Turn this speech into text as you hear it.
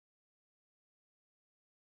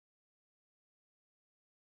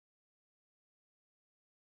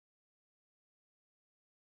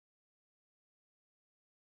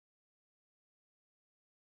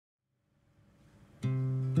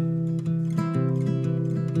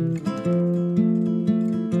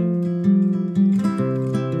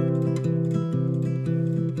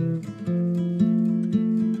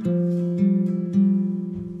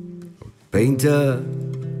Painter,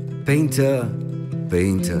 painter,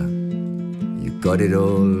 painter, you got it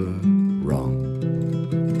all wrong.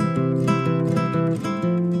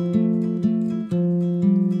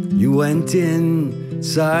 You went in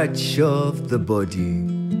search of the body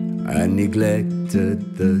and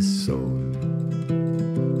neglected the soul.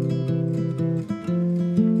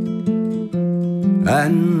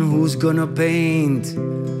 And who's gonna paint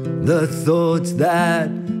the thoughts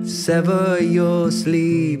that sever your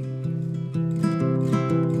sleep?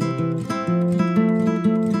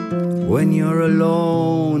 When you're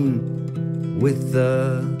alone with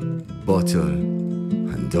the bottle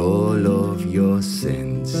and all of your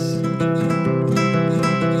sins.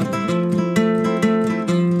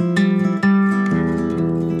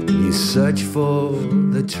 You search for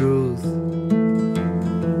the truth,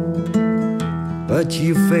 but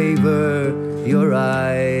you favor your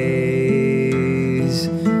eyes.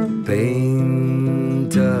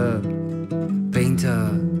 Painter,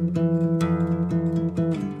 painter,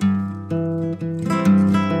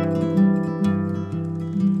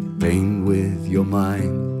 paint with your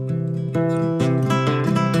mind.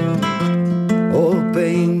 Oh,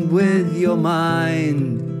 paint with your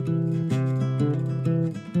mind.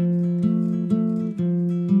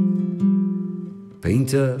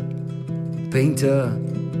 Painter, painter,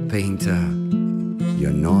 painter,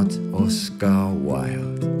 you're not Oscar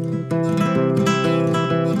Wilde.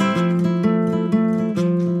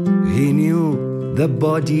 He knew the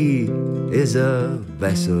body is a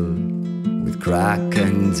vessel with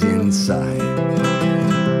krakens inside.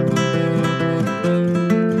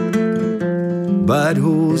 But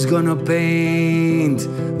who's gonna paint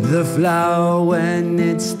the flower when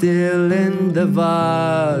it's still in the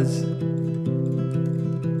vase?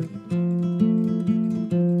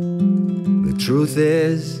 Truth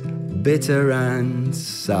is bitter and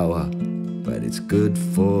sour, but it's good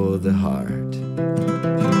for the heart.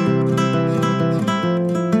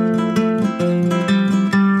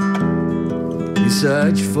 You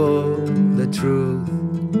search for the truth,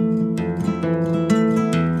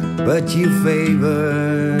 but you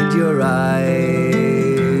favored your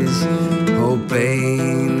eyes. Oh,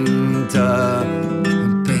 painter,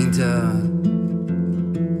 painter,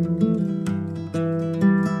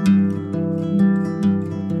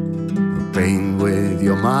 paint with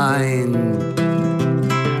your mind.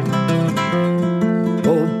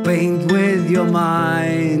 Oh, paint with your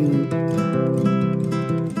mind.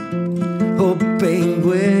 Oh, paint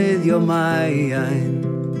with your mind.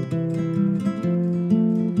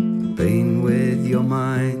 Paint with your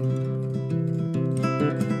mind.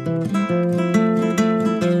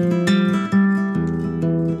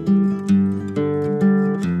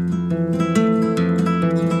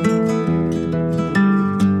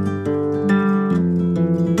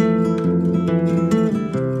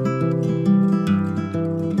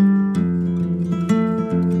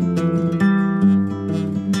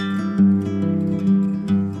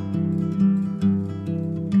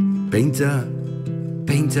 Painter,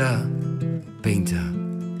 painter, painter,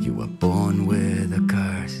 you were born with a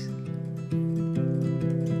curse.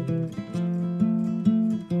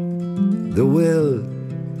 The will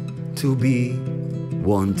to be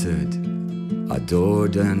wanted,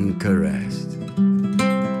 adored and caressed.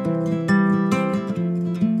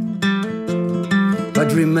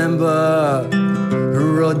 But remember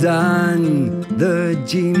Rodin, the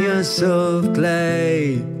genius of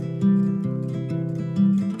clay.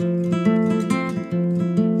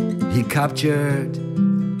 He captured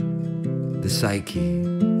the psyche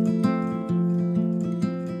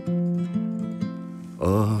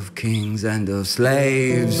of kings and of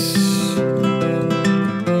slaves.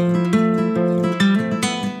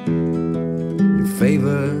 You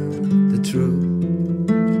favor the truth,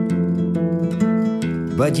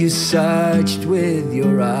 but you searched with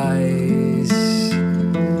your eyes.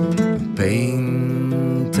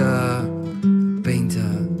 Painter,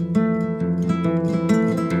 painter,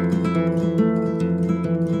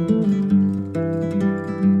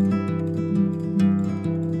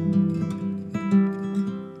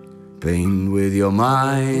 paint with your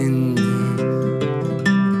mind.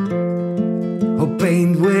 Oh,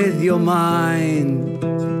 paint with your mind.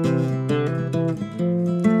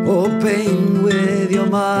 Oh, paint with your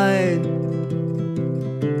mind.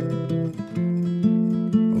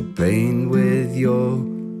 Oh, paint with your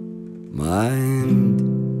mind.